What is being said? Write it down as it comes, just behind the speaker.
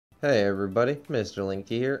Hey everybody, Mr. Linky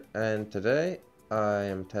here, and today I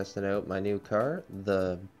am testing out my new car,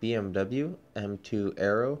 the BMW M2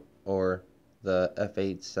 Aero, or the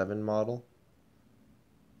F87 model.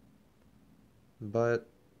 But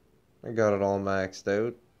I got it all maxed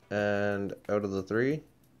out, and out of the three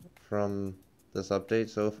from this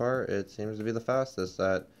update so far, it seems to be the fastest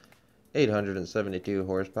at 872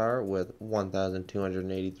 horsepower with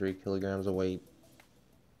 1,283 kilograms of weight.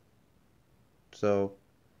 So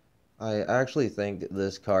I actually think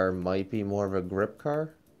this car might be more of a grip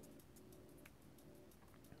car,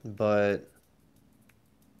 but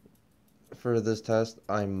for this test,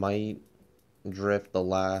 I might drift the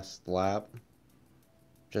last lap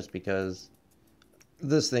just because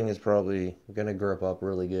this thing is probably gonna grip up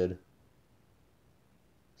really good.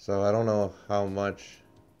 So I don't know how much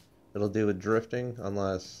it'll do with drifting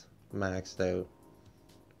unless maxed out.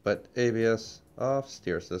 But ABS off,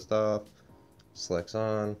 steer assist off, slicks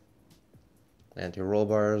on, anti-roll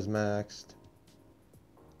bar is maxed,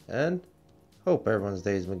 and hope everyone's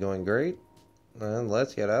day's been going great. And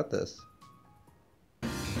let's get at this.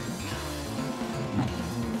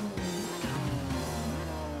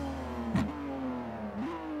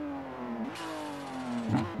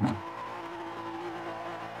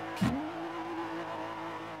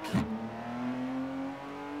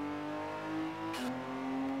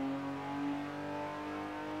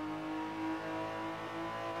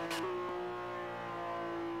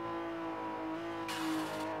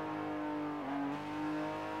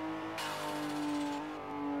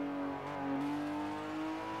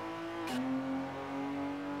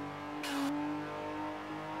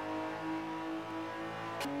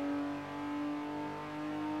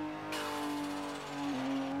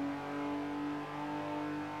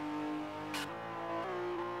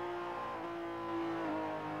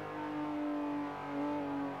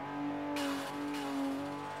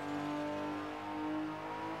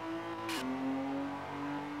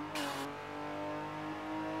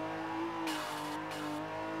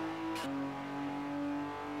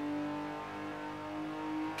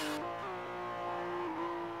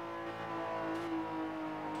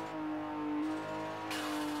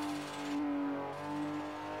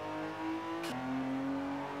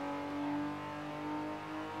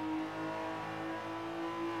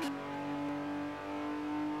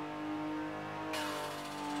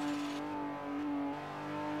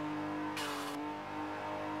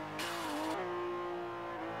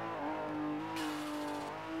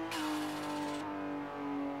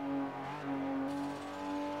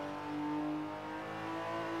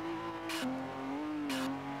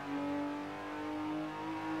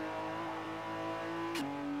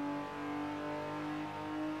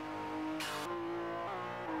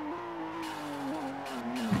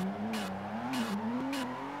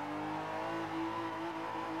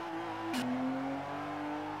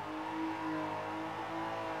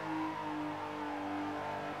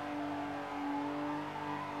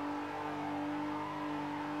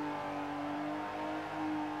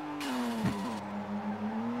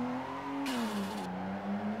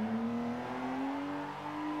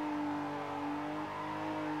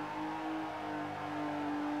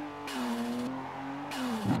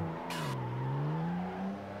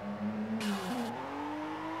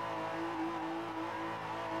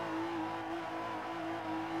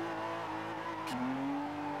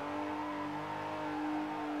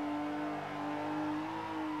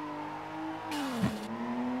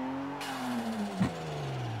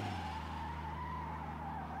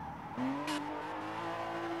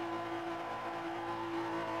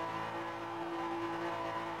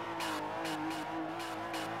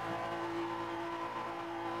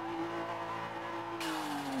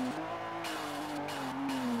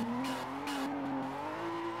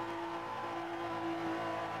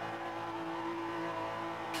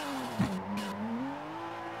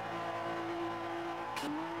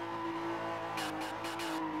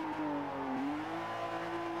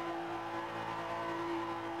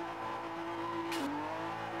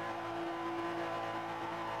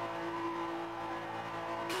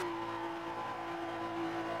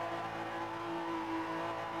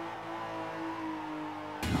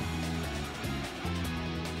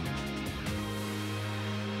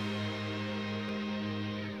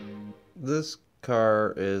 This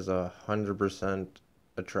car is 100%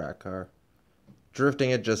 a track car.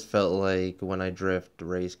 Drifting it just felt like when I drift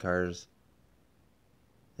race cars.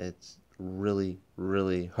 It's really,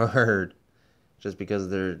 really hard just because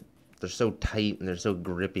they're so tight and they're so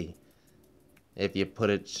grippy. If you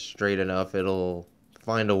put it straight enough, it'll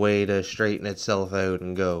find a way to straighten itself out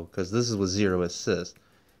and go. Because this is with zero assist.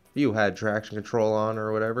 If you had traction control on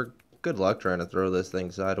or whatever, good luck trying to throw this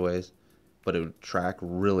thing sideways, but it would track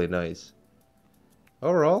really nice.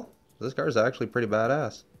 Overall, this car is actually pretty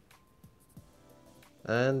badass.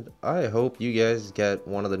 And I hope you guys get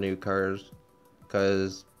one of the new cars,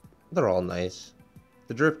 because they're all nice.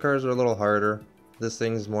 The drift cars are a little harder. This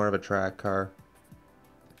thing's more of a track car.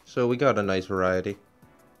 So we got a nice variety.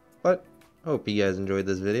 But, hope you guys enjoyed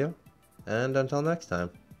this video. And until next time,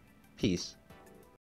 peace.